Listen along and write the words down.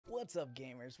What's up,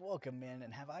 gamers? Welcome in,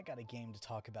 and have I got a game to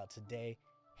talk about today?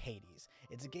 Hades.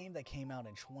 It's a game that came out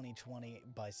in 2020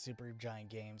 by Supergiant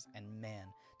Games, and man,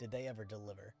 did they ever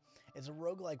deliver. It's a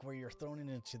roguelike where you're thrown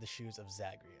into the shoes of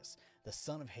Zagreus, the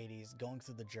son of Hades, going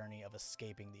through the journey of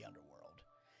escaping the underworld.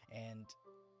 And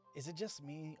is it just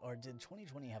me, or did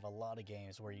 2020 have a lot of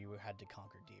games where you had to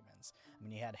conquer demons? I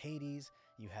mean, you had Hades,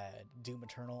 you had Doom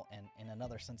Eternal, and in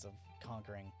another sense of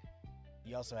conquering,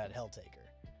 you also had Helltaker.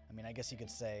 I mean, I guess you could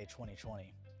say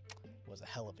 2020 was a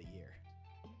hell of a year.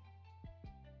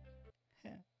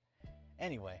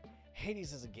 Anyway,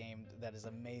 Hades is a game that is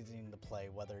amazing to play,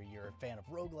 whether you're a fan of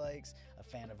roguelikes, a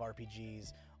fan of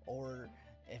RPGs, or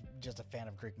just a fan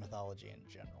of Greek mythology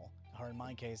in general. Or in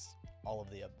my case, all of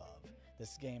the above.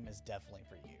 This game is definitely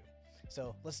for you.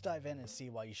 So let's dive in and see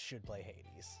why you should play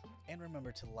Hades. And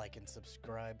remember to like and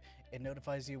subscribe. It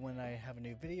notifies you when I have a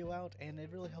new video out, and it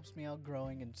really helps me out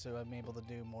growing, and so I'm able to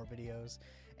do more videos.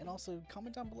 And also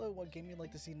comment down below what game you'd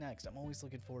like to see next. I'm always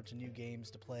looking forward to new games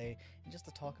to play and just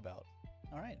to talk about.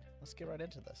 Alright, let's get right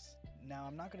into this. Now,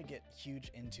 I'm not going to get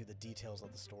huge into the details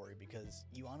of the story because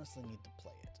you honestly need to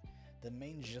play it. The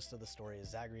main gist of the story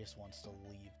is Zagreus wants to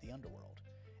leave the underworld,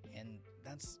 and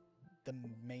that's the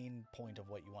main point of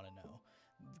what you want to know,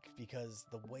 because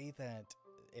the way that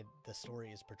the story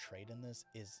is portrayed in this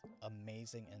is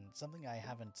amazing and something I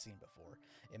haven't seen before.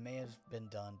 It may have been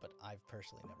done, but I've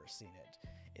personally never seen it.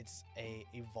 It's a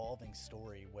evolving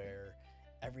story where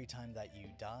every time that you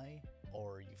die,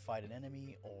 or you fight an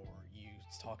enemy, or you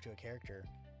talk to a character,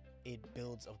 it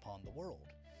builds upon the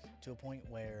world to a point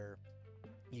where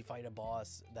you fight a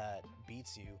boss that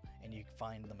beats you and you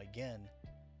find them again.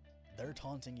 They're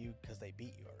taunting you because they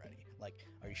beat you already. Like,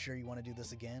 are you sure you want to do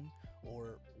this again?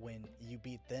 Or when you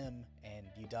beat them and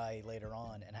you die later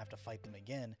on and have to fight them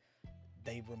again,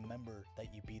 they remember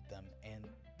that you beat them, and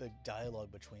the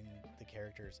dialogue between the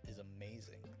characters is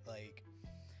amazing. Like,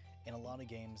 in a lot of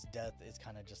games, death is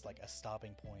kind of just like a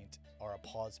stopping point or a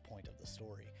pause point of the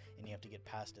story, and you have to get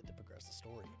past it to progress the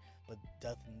story. But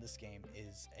death in this game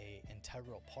is an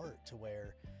integral part to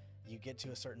where you get to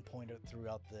a certain point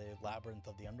throughout the labyrinth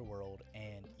of the underworld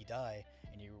and you die,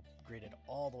 and you're greeted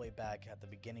all the way back at the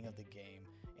beginning of the game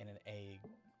in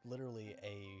literally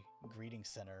a greeting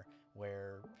center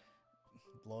where,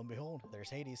 lo and behold, there's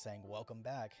Hades saying, "Welcome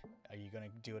back. Are you going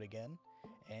to do it again?"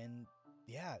 And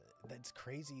yeah, that's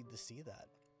crazy to see that.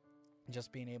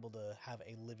 Just being able to have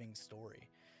a living story.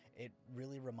 It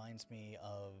really reminds me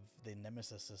of the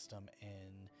Nemesis system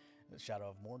in Shadow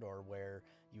of Mordor, where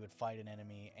you would fight an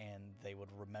enemy and they would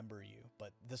remember you.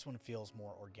 But this one feels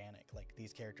more organic. Like,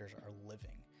 these characters are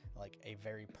living, like a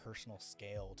very personal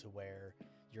scale to where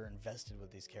you're invested with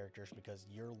these characters because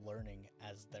you're learning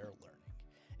as they're learning.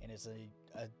 And it's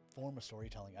a form of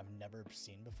storytelling I've never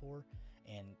seen before,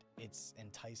 and it's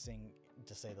enticing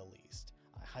to say the least.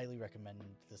 I highly recommend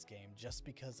this game just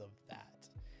because of that.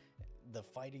 The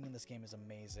fighting in this game is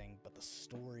amazing, but the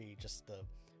story, just the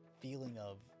feeling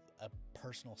of a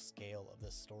personal scale of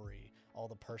this story, all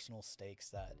the personal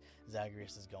stakes that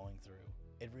Zagreus is going through,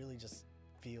 it really just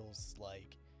feels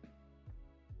like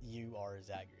you are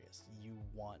Zagreus. You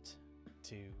want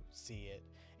to see it,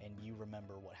 and you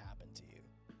remember what happened to you.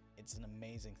 It's an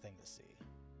amazing thing to see.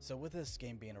 So with this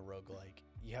game being a roguelike,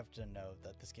 you have to know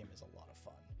that this game is a lot of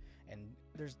fun. And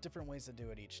there's different ways to do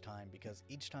it each time, because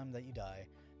each time that you die,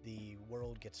 the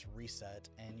world gets reset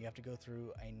and you have to go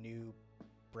through a new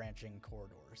branching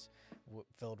corridors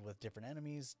filled with different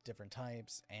enemies, different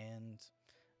types, and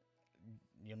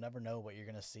you'll never know what you're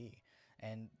going to see.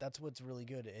 And that's what's really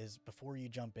good, is before you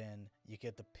jump in, you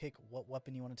get to pick what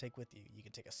weapon you want to take with you. You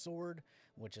can take a sword,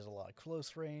 which is a lot of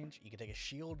close range. You can take a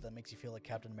shield that makes you feel like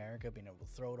Captain America, being able to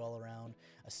throw it all around.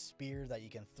 A spear that you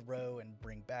can throw and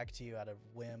bring back to you out of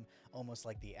whim, almost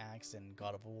like the axe in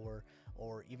God of War.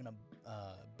 Or even a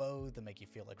bow that make you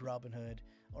feel like Robin Hood.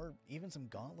 Or even some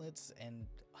gauntlets, and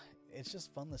it's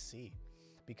just fun to see,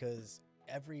 because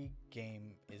every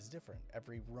game is different,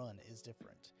 every run is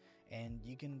different, and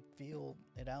you can feel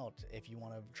it out if you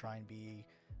want to try and be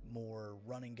more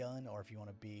run and gun, or if you want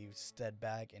to be stead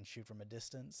back and shoot from a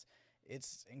distance.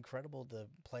 It's incredible to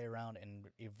play around and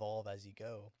evolve as you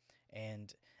go.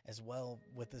 And as well,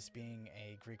 with this being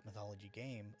a Greek mythology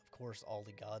game, of course all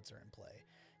the gods are in play.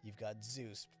 You've got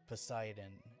Zeus,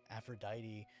 Poseidon,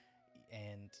 Aphrodite,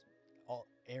 and all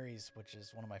Ares, which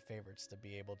is one of my favorites to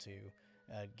be able to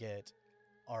get,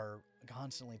 are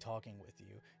constantly talking with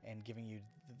you and giving you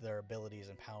their abilities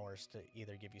and powers to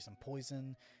either give you some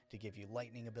poison, to give you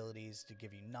lightning abilities, to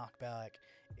give you knockback.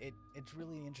 It's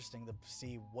really interesting to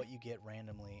see what you get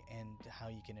randomly and how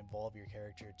you can evolve your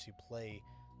character to play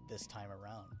this time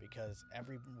around, because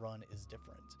every run is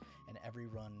different and every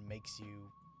run makes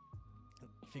you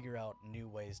figure out new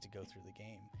ways to go through the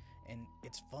game. And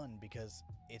it's fun because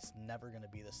it's never going to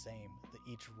be the same.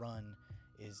 Each run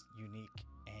is unique,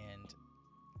 and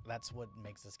that's what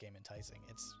makes this game enticing.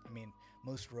 I mean,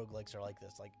 most roguelikes are like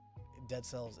this. Like, Dead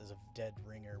Cells is a dead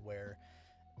ringer where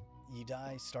you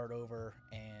die, start over,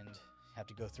 and have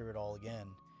to go through it all again.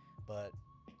 But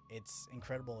it's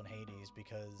incredible in Hades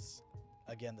because,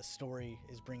 again, the story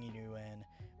is bringing you in,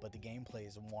 but the gameplay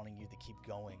is wanting you to keep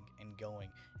going and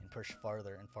push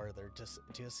farther and farther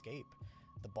to escape.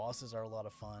 The bosses are a lot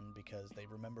of fun because they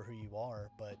remember who you are,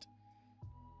 but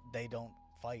they don't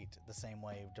fight the same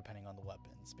way depending on the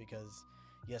weapons, because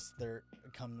yes, they're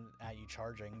come at you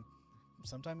charging.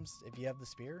 Sometimes if you have the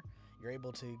spear, you're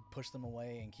able to push them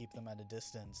away and keep them at a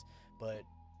distance,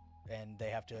 and they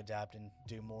have to adapt and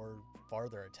do more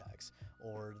farther attacks,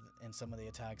 or in some of the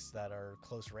attacks that are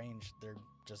close range, they're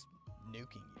just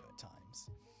nuking you at times.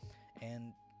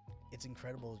 And it's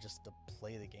incredible just to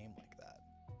play the game like that.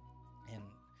 And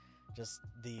just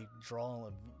the draw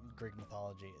of Greek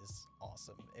mythology is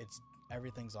awesome.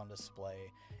 Everything's on display.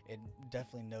 It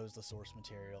definitely knows the source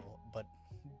material, but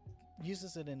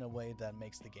uses it in a way that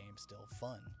makes the game still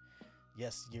fun.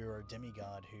 Yes, you're a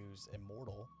demigod who's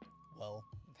immortal. Well,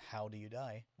 how do you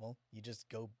die? Well, you just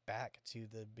go back to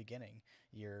the beginning.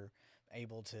 You're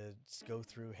able to go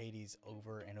through Hades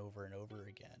over and over and over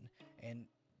again. And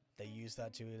they use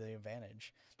that to their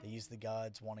advantage. They use the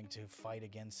gods wanting to fight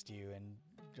against you and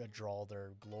draw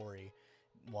their glory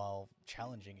while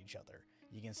challenging each other.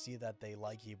 You can see that they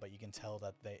like you, but you can tell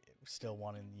that they still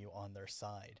wanting you on their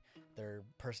side. Their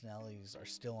personalities are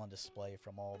still on display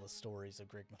from all the stories of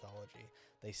Greek mythology.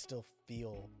 They still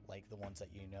feel like the ones that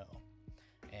you know.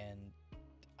 And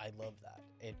I love that.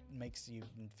 It makes you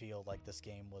feel like this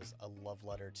game was a love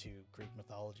letter to Greek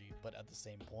mythology, but at the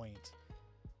same point,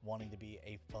 wanting to be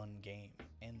a fun game.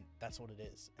 And that's what it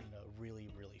is, and a really,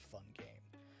 really fun game.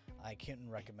 I can't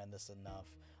recommend this enough.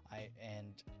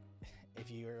 And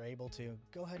if you're able to,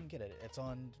 go ahead and get it. It's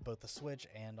on both the Switch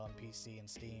and on PC and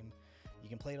Steam. You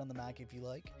can play it on the Mac if you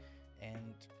like,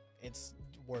 and it's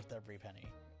worth every penny.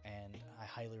 And I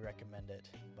highly recommend it.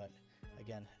 But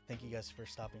again, thank you guys for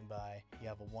stopping by. You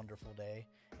have a wonderful day,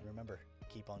 and remember,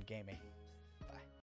 keep on gaming.